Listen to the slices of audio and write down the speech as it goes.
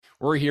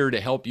We're here to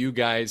help you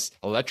guys,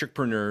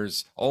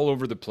 electricpreneurs all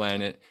over the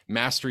planet,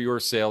 master your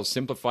sales,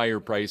 simplify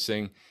your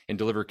pricing, and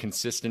deliver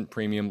consistent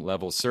premium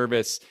level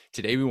service.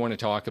 Today, we want to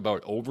talk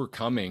about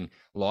overcoming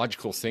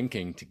logical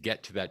thinking to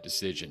get to that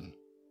decision.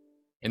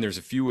 And there's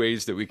a few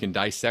ways that we can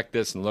dissect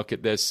this and look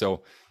at this.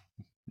 So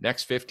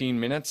next 15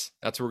 minutes,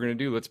 that's what we're going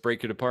to do. Let's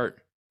break it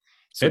apart.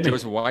 So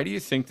Joseph, why do you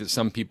think that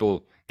some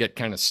people get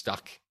kind of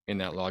stuck in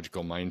that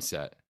logical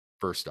mindset,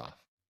 first off?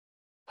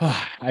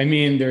 I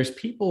mean, there's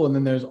people, and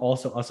then there's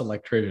also us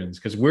electricians,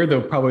 because we're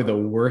probably the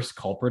worst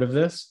culprit of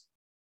this.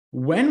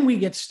 When we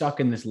get stuck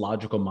in this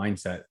logical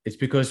mindset, it's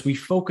because we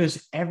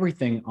focus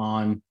everything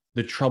on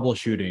the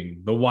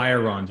troubleshooting, the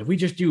wire runs. If we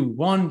just do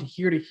one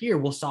here to here,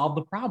 we'll solve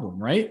the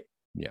problem, right?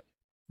 Yeah.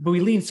 But we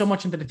lean so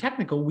much into the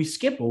technical, we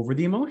skip over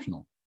the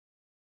emotional.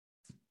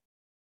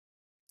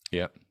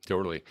 Yeah,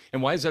 totally.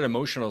 And why is that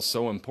emotional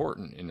so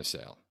important in a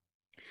sale?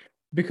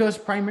 Because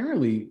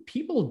primarily,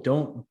 people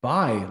don't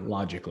buy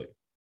logically.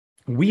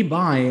 We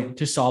buy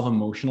to solve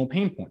emotional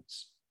pain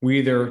points.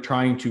 We're either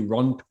trying to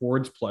run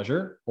towards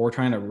pleasure or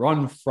trying to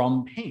run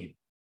from pain.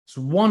 It's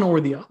one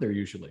or the other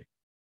usually.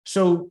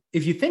 So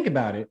if you think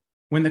about it,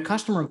 when the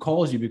customer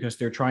calls you because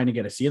they're trying to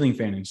get a ceiling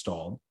fan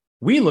installed,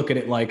 we look at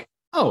it like,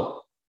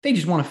 oh, they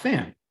just want a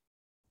fan.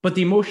 But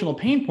the emotional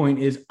pain point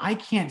is, I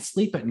can't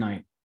sleep at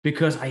night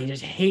because I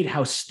just hate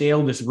how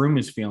stale this room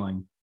is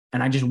feeling.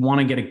 And I just want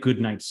to get a good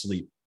night's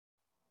sleep.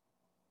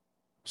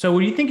 So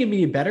would you think it'd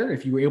be better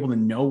if you were able to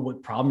know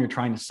what problem you're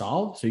trying to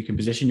solve so you can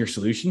position your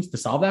solutions to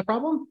solve that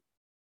problem?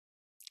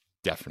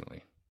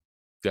 Definitely.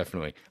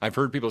 Definitely. I've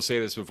heard people say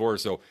this before.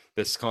 So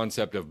this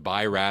concept of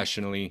buy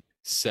rationally,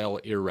 sell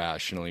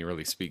irrationally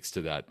really speaks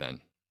to that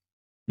then.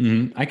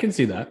 I can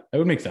see that. That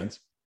would make sense.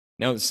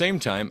 Now, at the same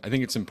time, I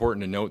think it's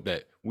important to note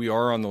that we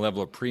are on the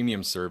level of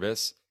premium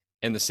service,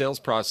 and the sales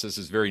process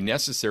is very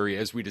necessary,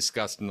 as we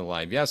discussed in the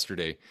live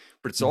yesterday,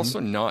 but it's also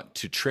not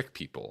to trick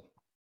people.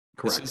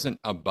 Correct. This isn't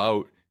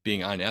about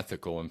being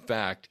unethical. In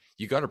fact,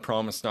 you got to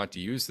promise not to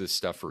use this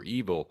stuff for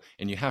evil,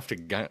 and you have to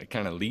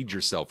kind of lead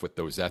yourself with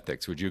those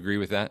ethics. Would you agree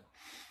with that?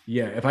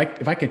 Yeah, if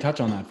I could touch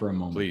on that for a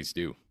moment. Please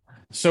do.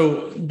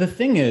 So the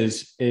thing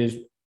is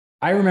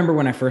I remember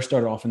when I first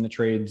started off in the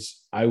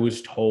trades, I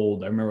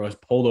remember I was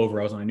pulled over.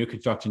 I was on a new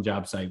construction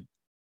job site,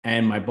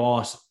 and my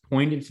boss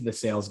pointed to the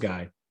sales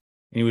guy, and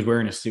he was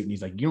wearing a suit, and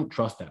he's like, "You don't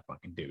trust that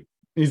fucking dude."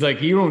 He's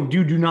like, you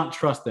do not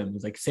trust them.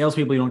 He's like,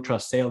 salespeople, you don't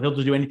trust sales. He'll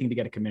just do anything to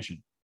get a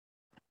commission.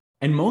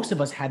 And most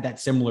of us had that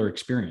similar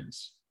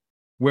experience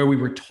where we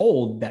were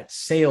told that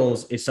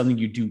sales is something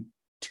you do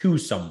to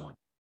someone,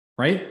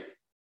 right?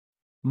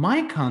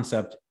 My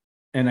concept,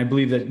 and I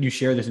believe that you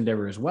share this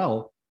endeavor as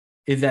well,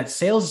 is that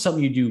sales is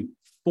something you do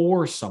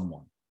for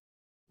someone.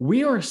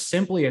 We are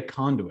simply a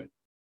conduit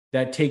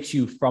that takes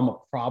you from a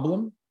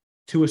problem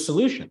to a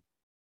solution.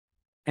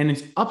 And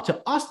it's up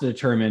to us to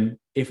determine,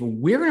 if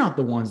we're not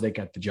the ones that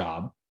get the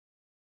job,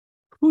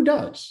 who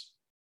does?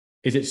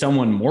 Is it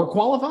someone more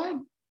qualified?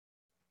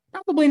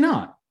 Probably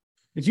not.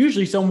 It's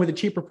usually someone with a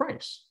cheaper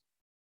price.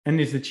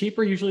 And is the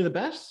cheaper usually the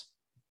best?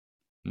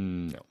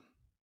 No.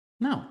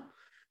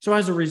 So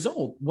as a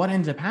result, what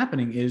ends up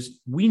happening is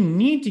we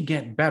need to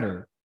get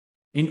better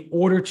in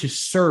order to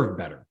serve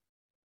better.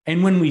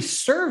 And when we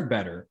serve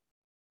better,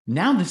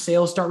 now the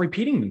sales start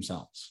repeating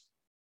themselves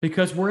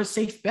because we're a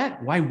safe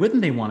bet. Why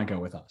wouldn't they want to go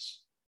with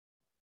us?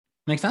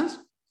 Make sense?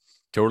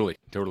 Totally.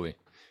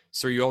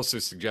 So are you also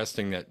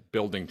suggesting that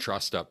building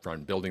trust up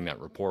front, building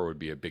that rapport would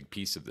be a big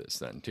piece of this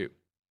then too?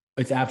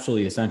 It's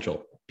absolutely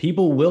essential.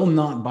 People will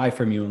not buy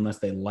from you unless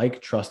they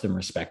like, trust, and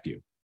respect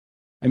you.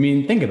 I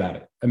mean, think about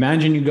it.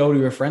 Imagine you go to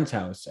your friend's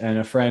house and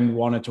a friend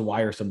wanted to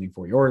wire something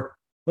for you. Or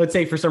let's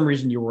say for some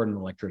reason you were an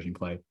electrician,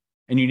 Clay,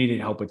 and you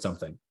needed help with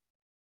something.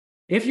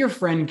 If your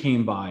friend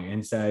came by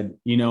and said,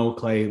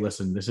 Clay,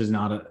 listen,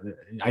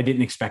 I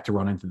didn't expect to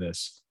run into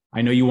this.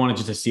 I know you wanted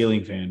just a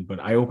ceiling fan, but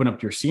I opened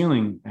up your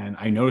ceiling and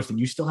I noticed that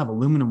you still have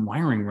aluminum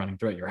wiring running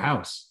throughout your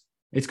house.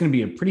 It's going to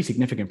be a pretty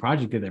significant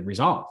project to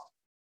resolve.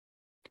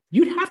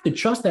 You'd have to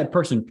trust that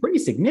person pretty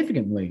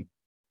significantly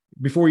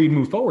before you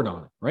move forward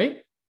on it,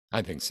 right?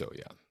 I think so,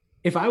 yeah.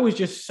 If I was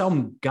just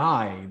some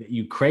guy that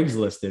you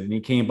Craigslisted and he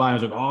came by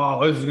and was like,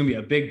 "Oh, this is going to be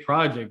a big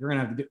project. We're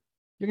going to have to do,"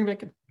 you're going to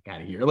be like, "Get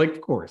out of here." Like,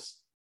 of course.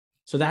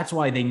 So that's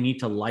why they need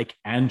to like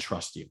and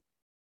trust you.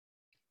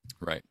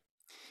 Right.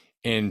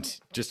 And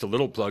just a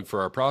little plug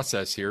for our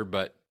process here,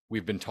 but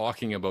we've been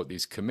talking about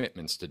these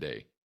commitments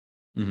today.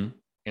 And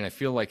I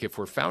feel like if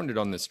we're founded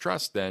on this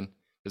trust, then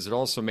does it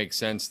also make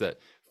sense that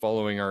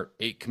following our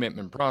 8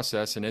 commitment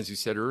process, and as you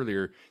said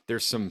earlier,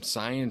 there's some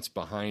science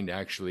behind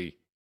actually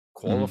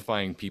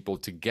qualifying people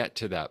to get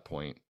to that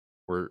point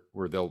where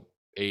they'll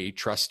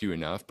trust you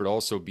enough, but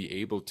also be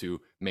able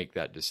to make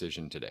that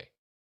decision today?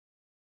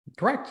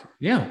 Correct.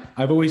 Yeah.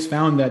 I've always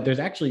found that there's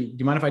actually, do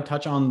you mind if I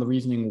touch on the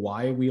reasoning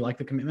why we like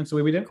the commitments the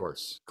way we do? Of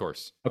course.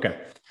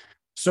 Okay.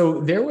 So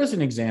there was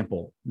an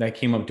example that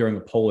came up during a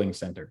polling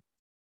center.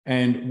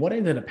 And what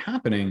ended up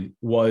happening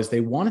was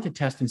they wanted to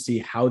test and see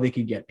how they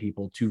could get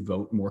people to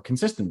vote more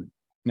consistently.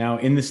 Now,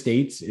 in the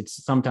States,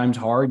 it's sometimes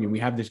hard, and we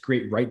have this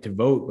great right to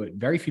vote, but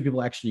very few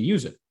people actually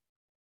use it.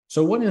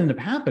 So what ended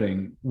up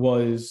happening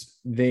was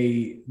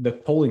the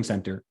polling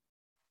center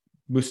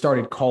was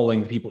started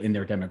calling the people in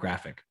their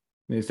demographic.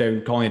 They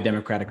started calling a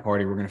Democratic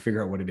Party. We're going to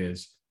figure out what it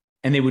is.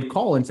 And they would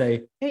call and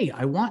say, hey,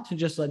 I want to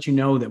just let you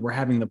know that we're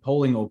having the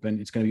polling open.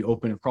 It's going to be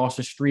open across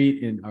the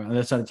street on the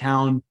other side of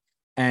town.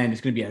 And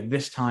it's going to be at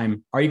this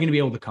time. Are you going to be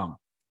able to come?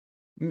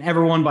 And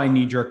everyone by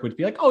knee jerk would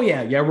be like, oh,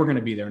 yeah, we're going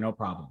to be there. No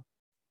problem.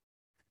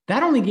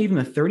 That only gave them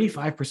a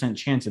 35%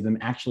 chance of them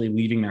actually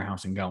leaving their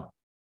house and going.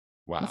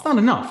 Wow. That's not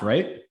enough,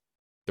 right?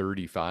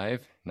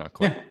 35? Not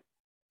quite.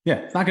 Yeah,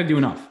 it's not going to do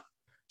enough.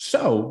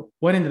 So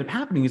what ended up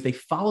happening is they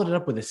followed it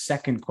up with a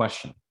second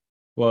question.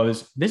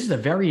 This is a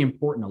very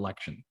important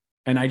election.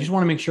 And I just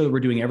want to make sure that we're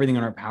doing everything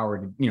in our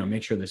power to,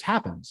 make sure this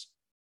happens.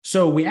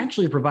 So we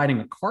actually are providing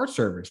a car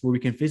service where we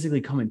can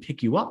physically come and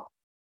pick you up.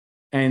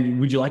 And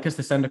would you like us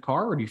to send a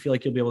car, or do you feel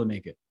like you'll be able to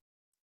make it?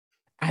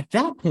 At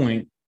that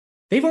point,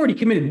 they've already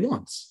committed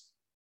once.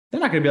 They're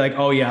not going to be like,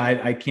 oh yeah,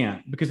 I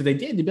can't. Because if they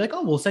did, they'd be like,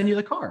 oh, we'll send you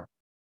the car.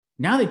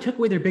 Now they took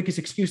away their biggest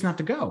excuse not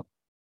to go.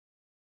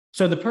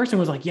 So the person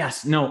was like,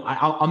 yes, no,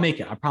 I'll make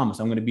it. I promise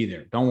I'm going to be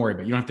there. Don't worry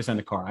about it. You don't have to send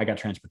a car. I got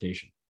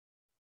transportation.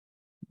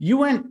 You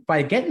went,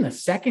 by getting the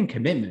second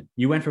commitment,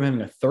 you went from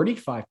having a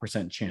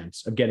 35%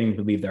 chance of getting them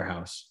to leave their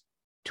house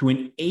to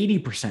an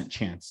 80%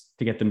 chance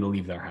to get them to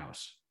leave their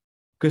house,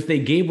 because they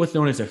gave what's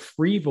known as a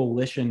free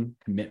volition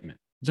commitment.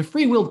 It's a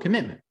free-willed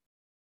commitment.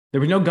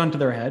 There was no gun to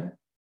their head.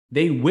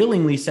 They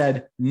willingly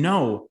said,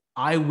 no,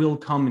 I will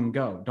come and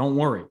go. Don't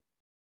worry.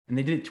 And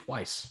they did it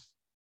twice.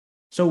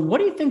 So what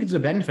do you think is the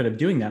benefit of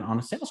doing that on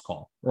a sales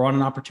call or on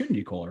an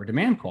opportunity call or a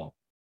demand call?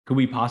 Could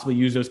we possibly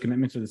use those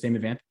commitments to the same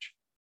advantage?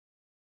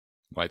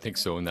 Well, I think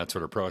so. And that's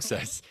what our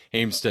process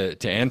aims to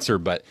answer.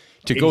 But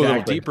to go a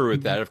little deeper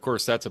with that, of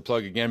course, that's a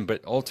plug again.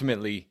 But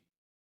ultimately,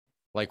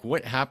 like,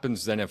 what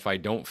happens then if I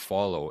don't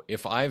follow?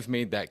 If I've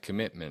made that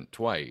commitment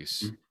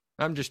twice,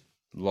 I'm just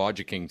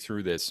logicking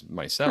through this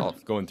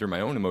myself, going through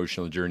my own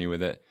emotional journey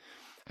with it.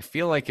 I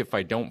feel like if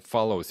I don't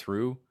follow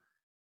through,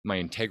 my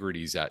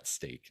integrity is at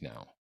stake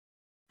now.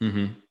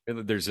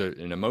 There's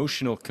an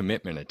emotional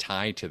commitment, a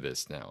tie to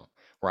this now,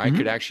 where I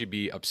could actually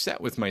be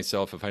upset with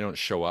myself if I don't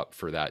show up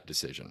for that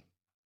decision.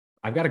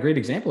 I've got a great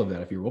example of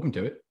that if you're open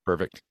to it.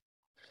 Perfect.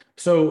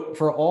 So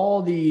for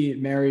all the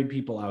married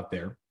people out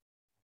there,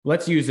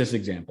 let's use this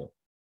example.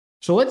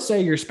 So let's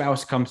say your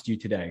spouse comes to you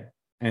today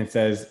and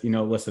says,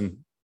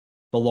 listen,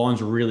 the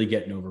lawn's really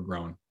getting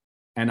overgrown.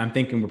 And I'm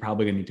thinking we're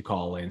probably going to need to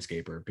call a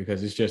landscaper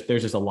because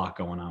there's just a lot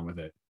going on with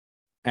it.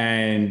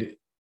 And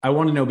I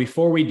want to know,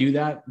 before we do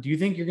that, do you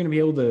think you're going to be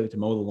able to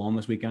mow the lawn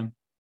this weekend?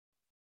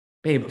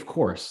 Babe, of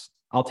course.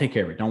 I'll take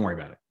care of it. Don't worry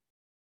about it.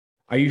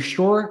 Are you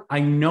sure? I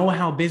know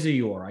how busy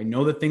you are. I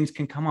know that things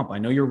can come up. I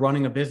know you're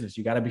running a business.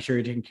 You got to be sure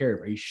you're taking care of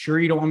it. Are you sure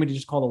you don't want me to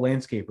just call the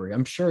landscaper?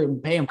 I'm sure,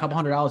 pay him a couple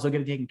 $100. They'll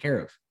get it taken care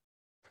of.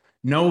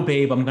 No,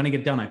 babe, I'm going to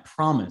get it done. I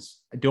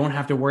promise. I don't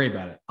have to worry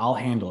about it. I'll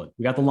handle it.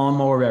 We got the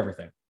lawnmower,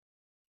 everything.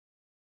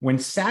 When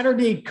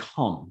Saturday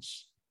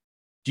comes,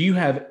 do you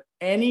have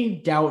any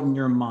doubt in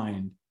your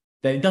mind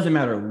that it doesn't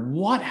matter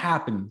what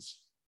happens,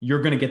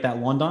 you're going to get that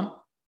lawn done?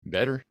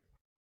 Better.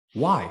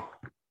 Why?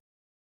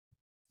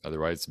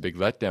 Otherwise, it's a big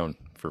letdown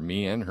for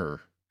me and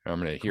her.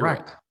 I'm going to hear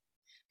Correct.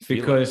 it.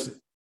 Because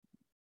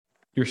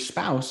your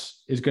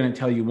spouse is going to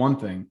tell you one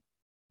thing.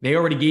 They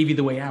already gave you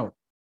the way out,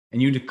 and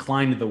you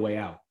declined the way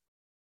out.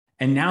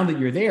 And now that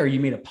you're there, you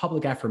made a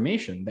public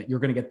affirmation that you're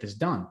going to get this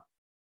done.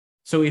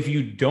 So if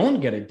you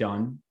don't get it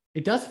done,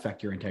 it does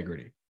affect your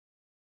integrity.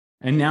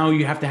 And now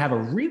you have to have a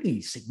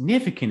pretty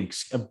significant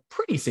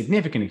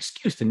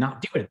excuse to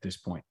not do it at this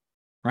point,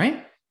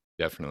 right?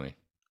 Definitely.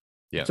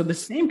 Yeah. So the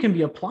same can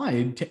be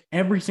applied to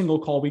every single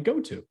call we go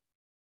to.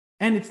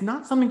 And it's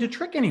not something to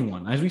trick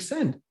anyone. As we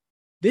said,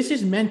 this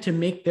is meant to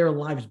make their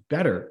lives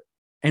better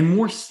and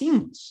more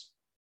seamless.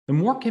 The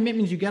more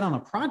commitments you get on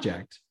a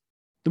project,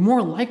 the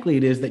more likely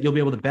it is that you'll be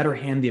able to better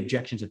hand the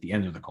objections at the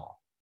end of the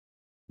call.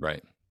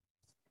 Right.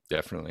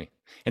 Definitely.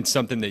 And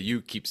something that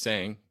you keep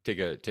saying, take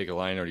a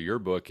line out of your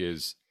book,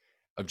 is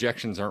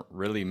objections aren't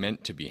really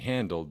meant to be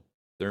handled.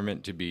 They're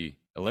meant to be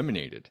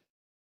eliminated.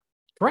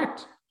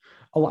 Correct.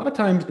 A lot of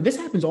times, this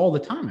happens all the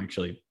time,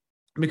 actually,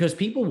 because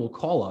people will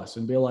call us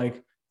and be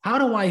like, how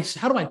do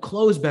I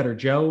close better,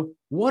 Joe?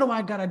 What do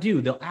I got to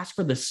do? They'll ask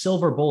for the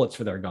silver bullets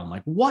for their gun.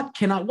 Like, what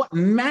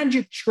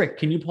magic trick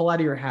can you pull out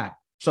of your hat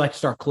so I can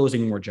start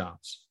closing more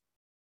jobs?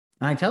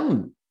 And I tell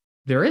them,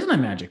 there isn't a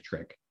magic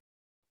trick.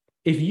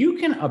 If you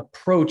can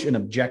approach an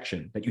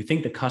objection that you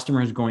think the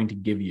customer is going to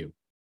give you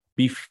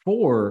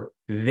before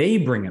they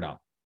bring it up,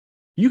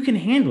 you can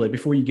handle it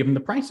before you give them the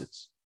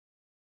prices.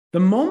 The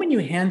moment you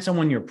hand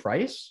someone your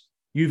price,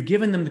 you've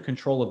given them the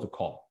control of the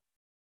call.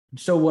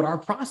 So what our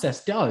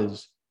process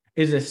does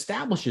is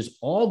establishes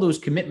all those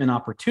commitment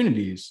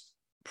opportunities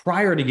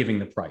prior to giving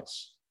the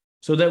price.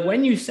 So that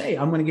when you say,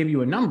 I'm going to give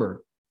you a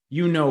number,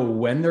 you know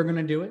when they're going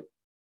to do it,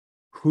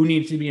 who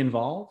needs to be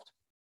involved,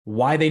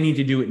 why they need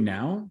to do it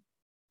now,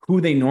 who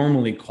they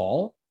normally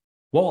call,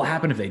 what will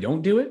happen if they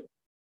don't do it.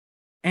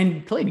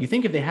 And Clay, do you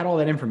think if they had all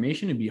that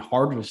information, it'd be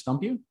harder to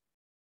stump you?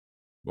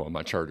 Well,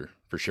 much harder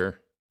for sure.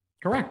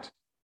 Correct.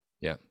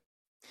 Yeah.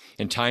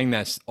 And tying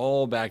that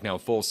all back now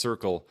full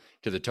circle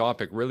to the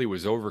topic really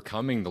was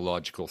overcoming the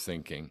logical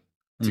thinking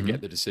to get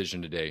Mm-hmm. the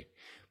decision today.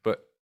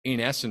 But in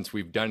essence,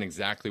 we've done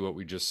exactly what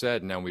we just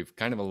said. Now we've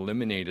kind of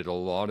eliminated a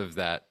lot of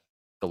that,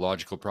 the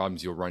logical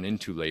problems you'll run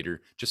into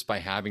later, just by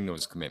having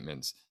those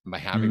commitments and by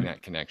having Mm-hmm.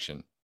 that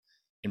connection.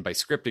 And by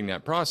scripting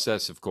that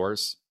process, of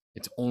course,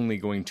 it's only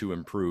going to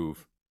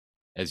improve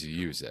as you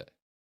use it.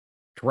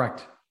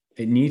 Correct.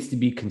 It needs to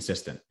be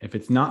consistent. If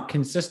it's not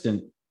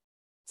consistent,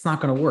 it's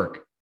not going to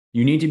work.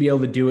 You need to be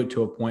able to do it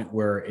to a point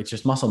where it's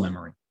just muscle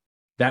memory.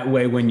 That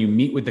way, when you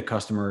meet with the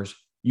customers,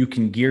 you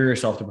can gear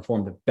yourself to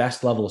perform the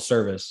best level of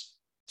service,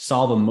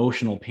 solve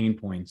emotional pain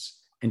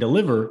points, and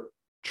deliver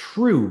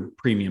true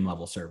premium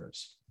level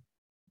service.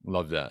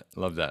 Love that.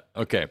 Love that.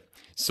 Okay.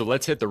 So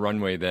let's hit the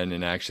runway then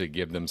and actually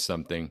give them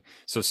something.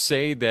 So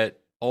say that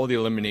all the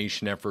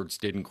elimination efforts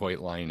didn't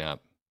quite line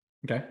up.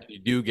 Okay. You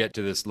do get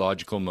to this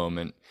logical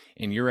moment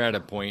and you're at a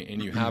point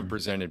and you have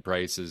presented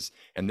prices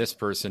and this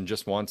person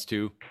just wants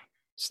to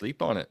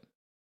sleep on it.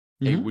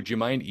 Hey, Mm-hmm. would you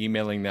mind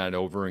emailing that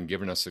over and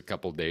giving us a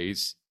couple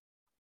days?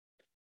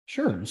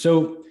 Sure.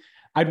 So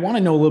I'd want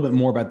to know a little bit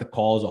more about the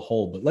call as a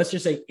whole, but let's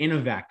just say in a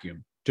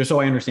vacuum, just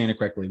so I understand it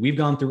correctly. We've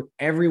gone through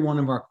every one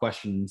of our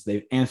questions.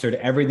 They've answered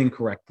everything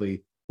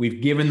correctly.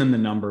 We've given them the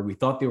number. We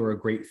thought they were a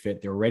great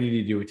fit. They were ready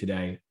to do it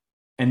today.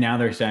 And now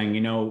they're saying,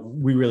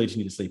 we really just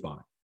need to sleep on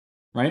it.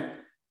 Right.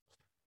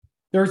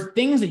 There's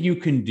things that you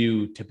can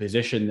do to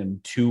position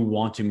them to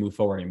want to move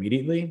forward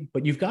immediately,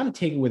 but you've got to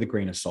take it with a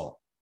grain of salt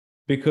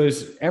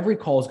because every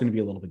call is going to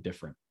be a little bit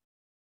different.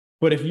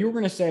 But if you were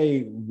going to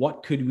say,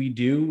 what could we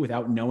do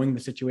without knowing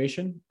the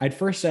situation? I'd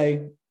first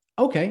say,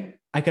 okay,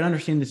 I can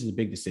understand this is a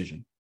big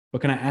decision,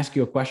 but can I ask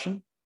you a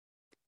question?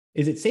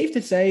 Is it safe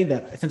to say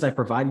that since I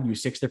provided you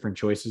 6 different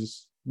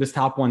choices, this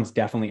top one's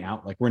definitely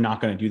out? Like, we're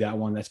not going to do that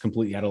one. That's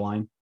completely out of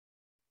line.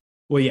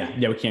 Well, yeah,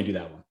 we can't do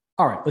that one.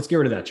 All right, let's get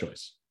rid of that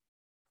choice.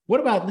 What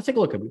about, let's take a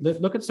look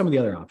at some of the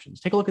other options.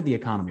 Take a look at the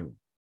economy one.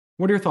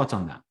 What are your thoughts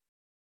on that?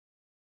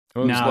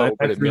 Well, it was low,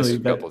 but it missed a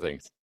couple of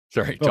things.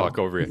 Sorry, talk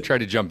over you. Try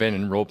to jump in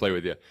and role play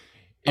with you.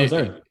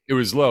 It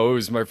was low. It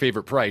was my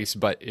favorite price,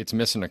 but it's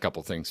missing a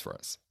couple things for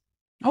us.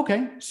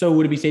 Okay. So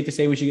would it be safe to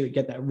say we should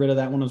get rid of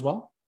that one as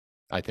well?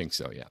 I think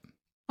so, yeah.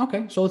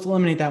 Okay. So let's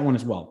eliminate that one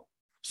as well.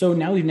 So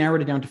now we've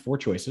narrowed it down to 4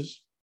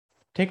 choices.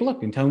 Take a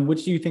look and tell me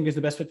which do you think is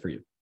the best fit for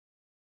you?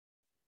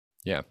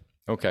 Yeah.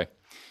 Okay.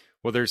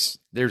 Well,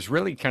 there's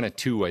really kind of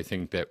 2, I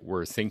think, that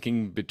we're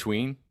thinking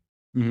between.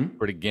 Mm-hmm.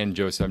 But again,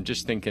 Joseph, I'm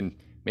just thinking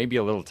maybe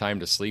a little time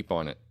to sleep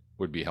on it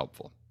would be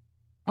helpful.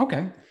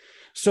 Okay.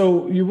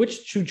 So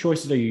which 2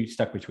 choices are you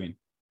stuck between?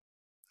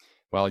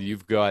 Well,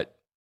 you've got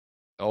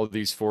all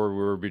these 4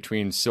 were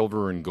between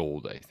silver and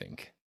gold, I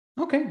think.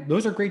 Okay.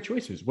 Those are great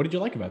choices. What did you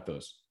like about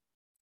those?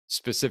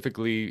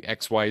 Specifically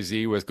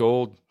XYZ with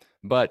gold,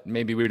 but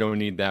maybe we don't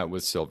need that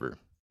with silver.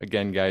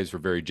 Again, guys, we're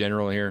very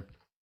general here.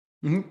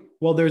 Mm-hmm.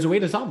 Well, there's a way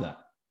to solve that.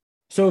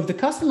 So if the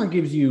customer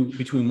gives you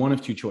between one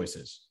of 2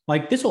 choices,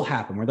 like this will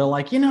happen where they're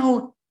like,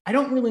 I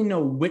don't really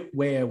know which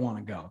way I want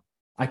to go.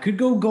 I could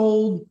go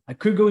gold. I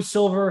could go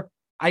silver.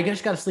 I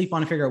just got to sleep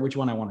on and figure out which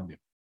one I want to do.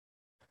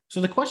 So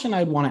the question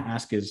I'd want to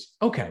ask is,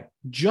 okay,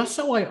 just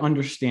so I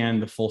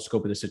understand the full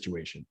scope of the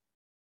situation,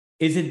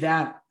 is it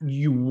that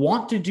you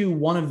want to do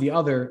one of the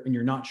other and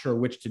you're not sure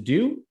which to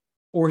do?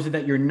 Or is it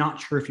that you're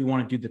not sure if you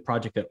want to do the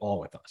project at all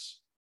with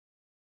us?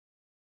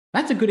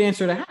 That's a good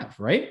answer to have,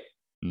 right?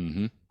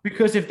 Mm-hmm.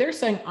 Because if they're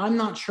saying, I'm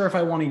not sure if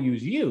I want to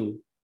use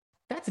you,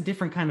 that's a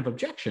different kind of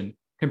objection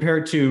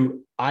compared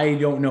to, I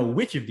don't know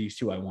which of these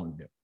 2 I want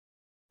to do.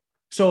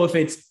 So if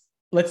it's,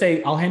 let's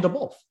say I'll handle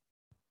both.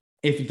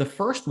 If the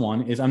first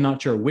one is, I'm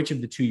not sure which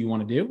of the 2 you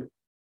want to do,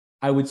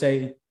 I would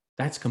say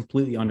that's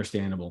completely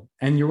understandable.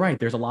 And you're right,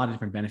 there's a lot of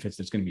different benefits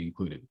that's going to be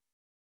included.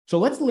 So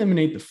let's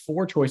eliminate the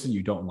 4 choices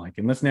you don't like,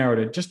 and let's narrow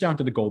it just down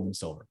to the gold and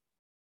silver.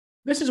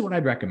 This is what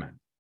I'd recommend.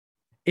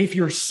 If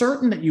you're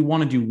certain that you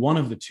want to do one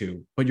of the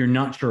 2, but you're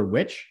not sure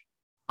which,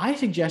 I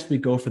suggest we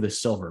go for the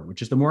silver,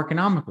 which is the more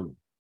economical one.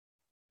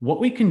 What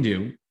we can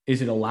do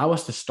is it allow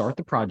us to start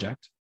the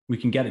project. We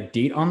can get a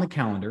date on the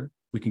calendar.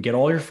 We can get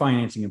all your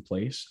financing in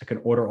place. I can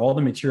order all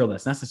the material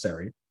that's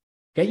necessary,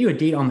 get you a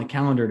date on the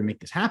calendar to make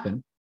this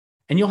happen,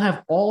 and you'll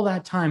have all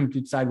that time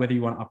to decide whether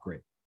you want to upgrade.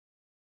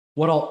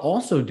 What I'll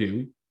also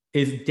do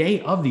is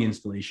day of the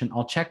installation,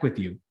 I'll check with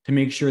you to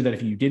make sure that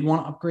if you did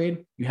want to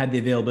upgrade, you had the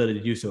availability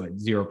to do so at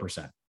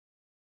 0%.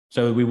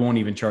 So we won't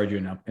even charge you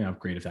an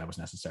upgrade if that was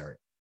necessary.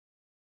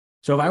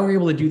 So if I were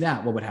able to do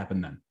that, what would happen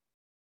then?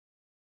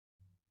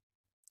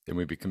 Then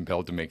we'd be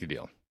compelled to make a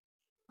deal.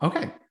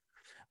 Okay.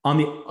 On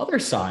the other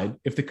side,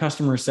 if the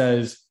customer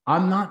says,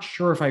 I'm not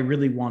sure if I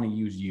really want to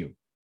use you.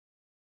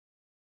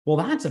 Well,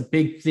 that's a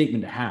big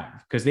statement to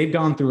have because they've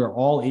gone through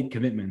all 8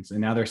 commitments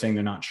and now they're saying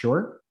they're not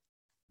sure.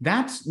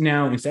 That's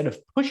now, instead of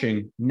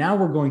pushing, now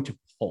we're going to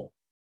pull.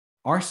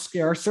 Our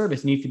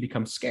service needs to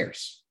become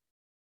scarce.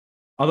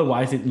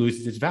 Otherwise, it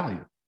loses its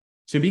value.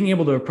 So being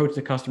able to approach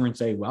the customer and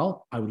say,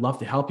 well, I would love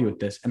to help you with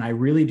this. And I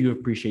really do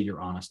appreciate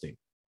your honesty.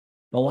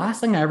 The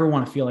last thing I ever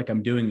want to feel like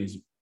I'm doing is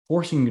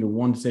forcing you to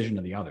one decision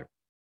or the other.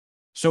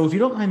 So if you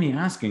don't mind me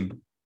asking,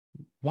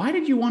 why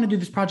did you want to do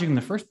this project in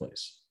the first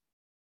place?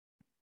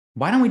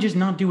 Why don't we just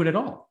not do it at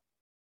all?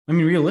 I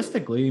mean,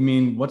 realistically,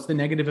 what's the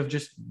negative of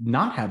just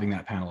not having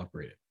that panel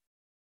upgraded?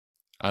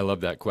 I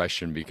love that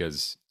question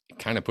because it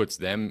kind of puts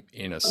them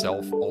in a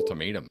self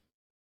ultimatum.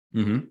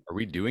 Are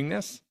we doing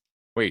this?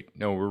 Wait,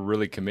 no, we're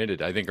really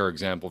committed. I think our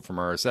example from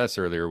RSS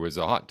earlier was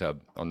a hot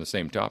tub on the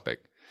same topic.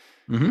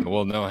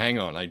 Well, no, hang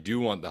on. I do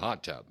want the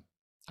hot tub.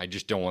 I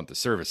just don't want the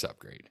service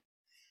upgrade.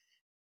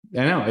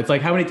 I know. It's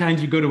like how many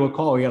times you go to a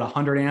call, you got a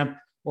 100 amp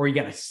or you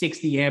got a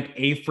 60 amp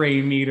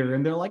A-frame meter,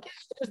 and they're like, yeah,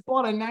 I just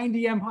bought a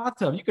 90 amp hot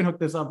tub. You can hook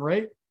this up,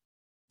 right?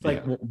 It's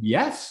like, well,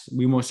 yes,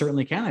 we most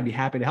certainly can. I'd be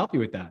happy to help you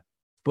with that.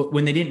 But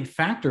when they didn't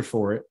factor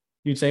for it,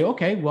 you'd say,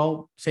 okay,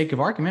 well, sake of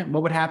argument,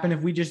 what would happen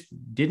if we just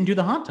didn't do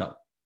the hot tub?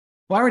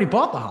 Well, I already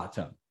bought the hot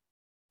tub.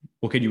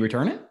 Well, could you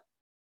return it?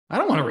 I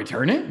don't want to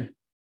return it.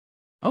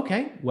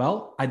 Okay,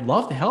 well, I'd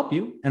love to help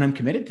you, and I'm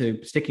committed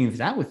to sticking with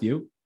that with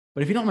you.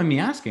 But if you don't mind me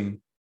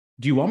asking,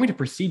 do you want me to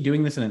proceed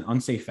doing this in an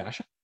unsafe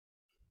fashion?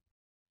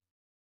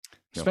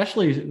 No.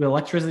 Especially with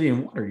electricity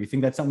and water. You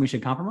think that's something we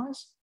should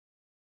compromise?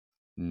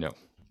 No.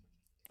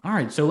 All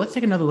right, so let's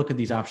take another look at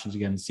these options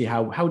again and see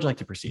how would you like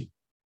to proceed?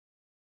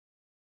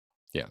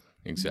 Yeah,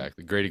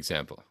 exactly. Great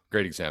example.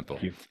 Great example.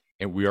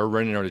 And we are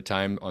running out of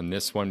time on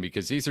this one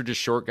because these are just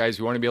short, guys.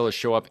 We want to be able to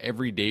show up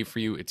every day for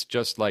you. It's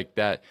just like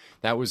that.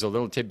 That was a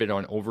little tidbit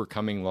on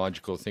overcoming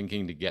logical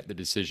thinking to get the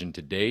decision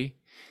today.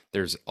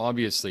 There's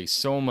obviously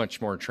so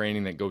much more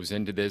training that goes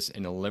into this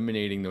and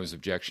eliminating those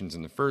objections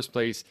in the first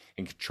place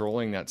and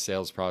controlling that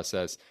sales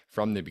process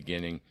from the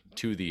beginning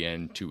to the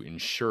end to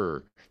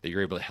ensure that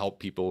you're able to help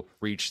people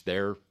reach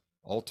their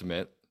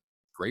ultimate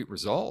great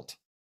result,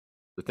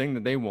 the thing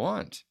that they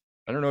want.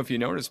 I don't know if you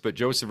noticed, but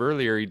Joseph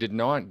earlier, he did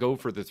not go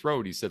for the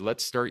throat. He said,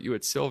 let's start you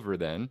at silver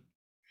then.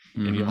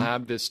 And you'll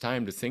have this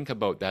time to think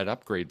about that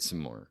upgrade some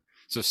more.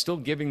 So still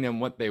giving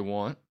them what they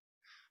want,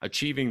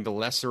 achieving the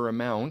lesser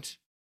amount,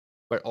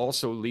 but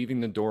also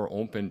leaving the door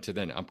open to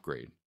then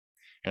upgrade.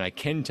 And I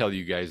can tell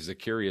you guys as a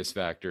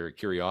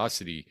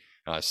curiosity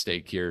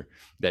stake here,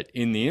 that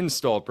in the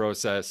install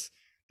process,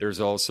 there's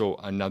also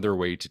another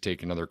way to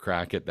take another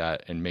crack at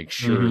that and make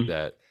sure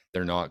that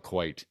they're not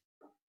quite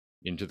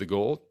into the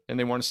gold and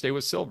they want to stay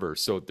with silver.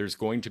 So there's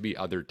going to be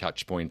other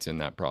touch points in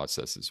that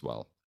process as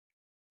well.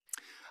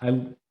 If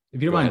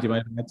you don't mind, do you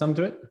mind add something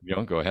to it?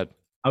 Yeah, go ahead.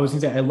 I was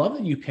going to say, I love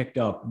that you picked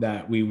up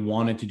that we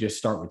wanted to just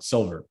start with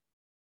silver,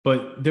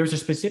 but there's a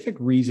specific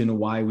reason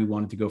why we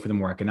wanted to go for the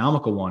more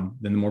economical one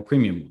than the more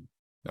premium one.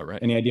 All right.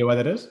 Any idea why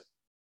that is?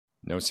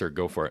 No, sir.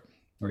 Go for it.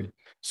 All right.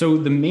 So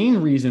the main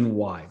reason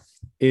why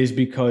is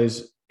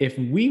because if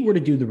we were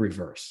to do the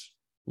reverse,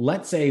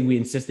 let's say we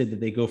insisted that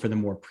they go for the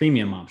more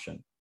premium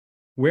option,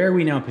 where are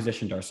we now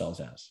positioned ourselves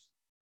as?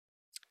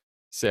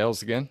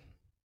 Sales again?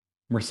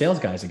 We're sales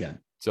guys again.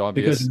 It's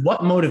obvious. Because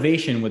what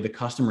motivation would the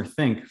customer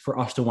think for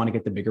us to want to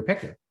get the bigger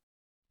picture?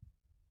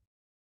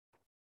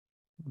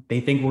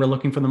 They think we're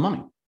looking for the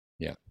money.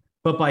 Yeah.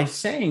 But by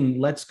saying,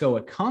 let's go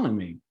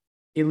economy,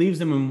 it leaves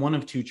them in one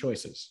of two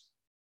choices.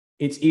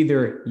 It's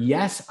either,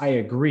 yes, I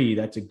agree,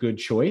 that's a good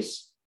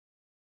choice,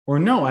 or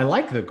no, I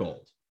like the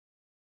gold.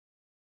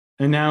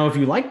 And now if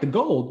you like the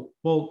gold,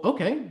 well,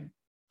 okay,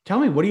 tell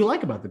me, what do you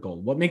like about the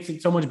gold? What makes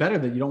it so much better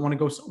that you don't want to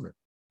go silver?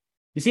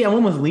 You see, I'm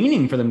almost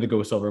leaning for them to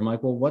go silver. I'm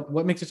like, well,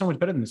 what makes it so much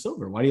better than the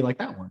silver? Why do you like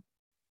that one?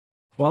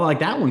 Well, I like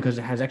that one because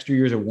it has extra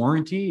years of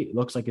warranty. It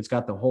looks like it's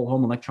got the whole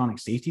home electronic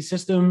safety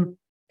system.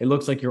 It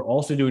looks like you're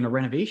also doing a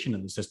renovation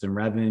of the system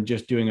rather than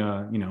just doing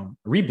a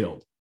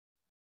rebuild.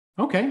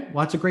 Okay,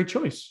 well, that's a great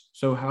choice.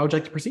 So how would you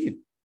like to proceed?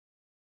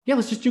 Yeah,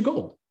 let's just do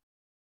gold.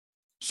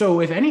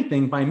 So if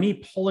anything, by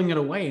me pulling it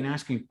away and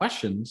asking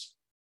questions,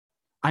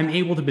 I'm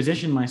able to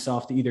position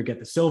myself to either get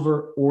the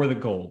silver or the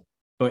gold.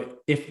 But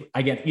if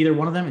I get either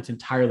one of them, it's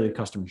entirely the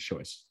customer's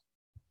choice.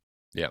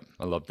 Yeah,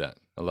 I love that.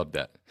 I love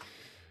that.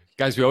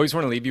 Guys, we always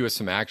want to leave you with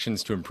some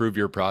actions to improve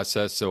your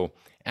process. So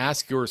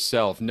ask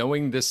yourself,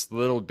 knowing this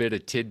little bit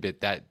of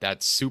tidbit, that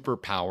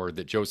superpower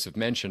that Joseph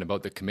mentioned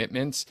about the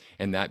commitments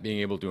and that being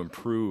able to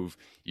improve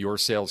your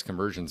sales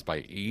conversions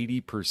by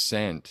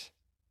 80%,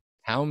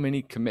 how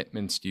many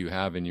commitments do you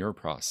have in your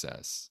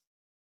process?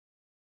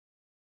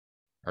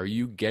 Are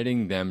you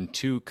getting them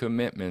to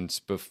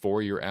commitments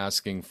before you're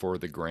asking for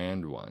the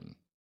grand one,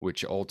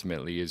 which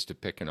ultimately is to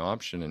pick an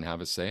option and have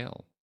a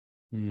sale?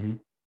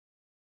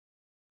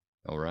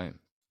 All right.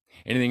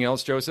 Anything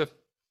else, Joseph?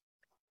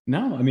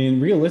 No,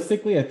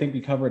 realistically, I think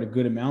we covered a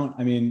good amount.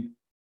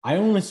 I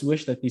almost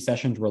wish that these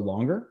sessions were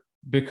longer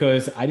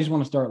because I just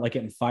want to start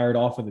getting fired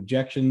off with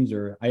objections,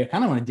 or I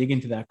kind of want to dig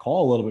into that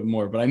call a little bit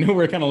more, but I know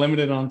we're kind of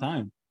limited on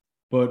time.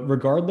 But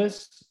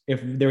regardless, if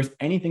there's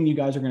anything you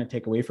guys are going to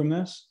take away from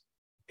this,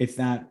 it's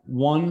that,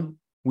 one,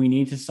 we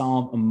need to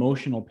solve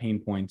emotional pain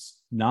points,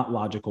 not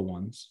logical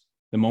ones.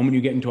 The moment you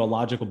get into a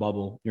logical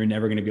bubble, you're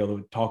never going to be able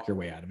to talk your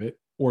way out of it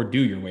or do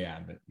your way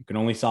out of it. You can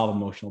only solve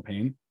emotional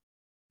pain.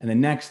 And the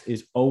next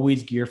is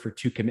always gear for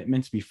 2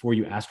 commitments before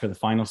you ask for the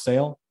final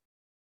sale.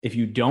 If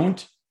you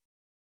don't,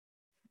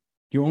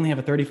 you only have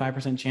a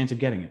 35% chance of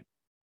getting it.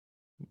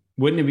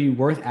 Wouldn't it be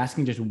worth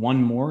asking just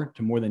one more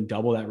to more than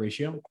double that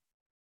ratio?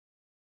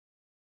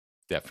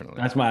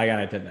 Definitely. That's why I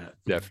got to that.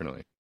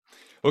 Definitely.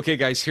 Okay,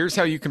 guys, here's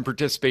how you can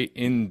participate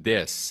in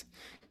this.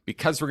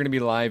 Because we're going to be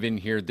live in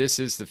here, this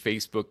is the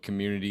Facebook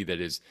community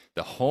that is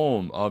the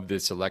home of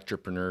this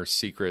Electripreneur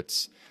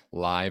Secrets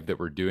live that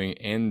we're doing.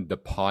 And the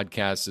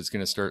podcast is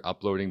going to start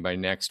uploading by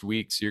next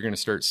week. So you're going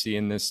to start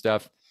seeing this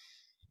stuff.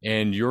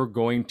 And you're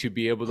going to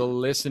be able to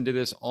listen to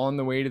this on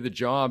the way to the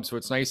job. So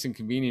it's nice and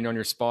convenient on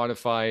your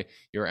Spotify,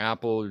 your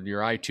Apple,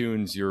 your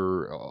iTunes,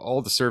 your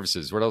all the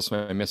services. What else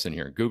am I missing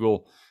here?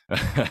 Google,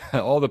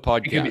 all the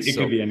podcasts. It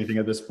could be anything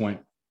at this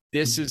point.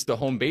 This is the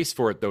home base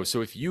for it, though.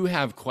 So if you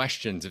have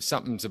questions, if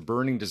something's a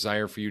burning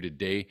desire for you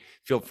today,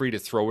 feel free to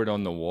throw it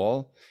on the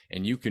wall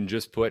and you can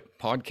just put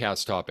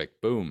podcast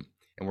topic, boom.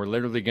 And we're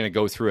literally going to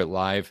go through it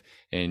live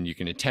and you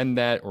can attend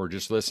that or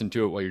just listen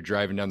to it while you're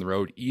driving down the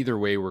road. Either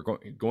way, we're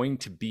going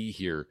to be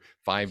here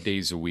 5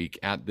 days a week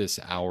at this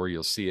hour.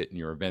 You'll see it in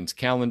your events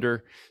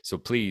calendar. So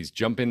please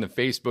jump in the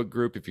Facebook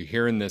group. If you're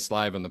hearing this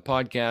live on the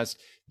podcast,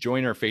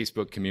 join our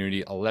Facebook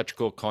community,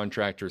 Electrical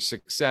Contractor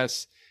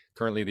Success,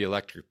 currently the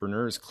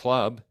Electripreneurs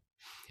Club,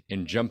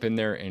 and jump in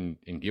there and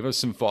give us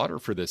some fodder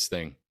for this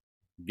thing.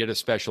 Get a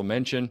special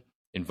mention,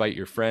 invite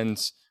your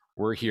friends.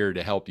 We're here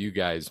to help you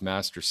guys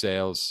master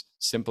sales,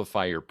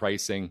 simplify your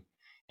pricing,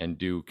 and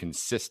do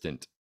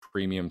consistent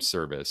premium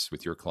service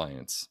with your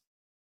clients.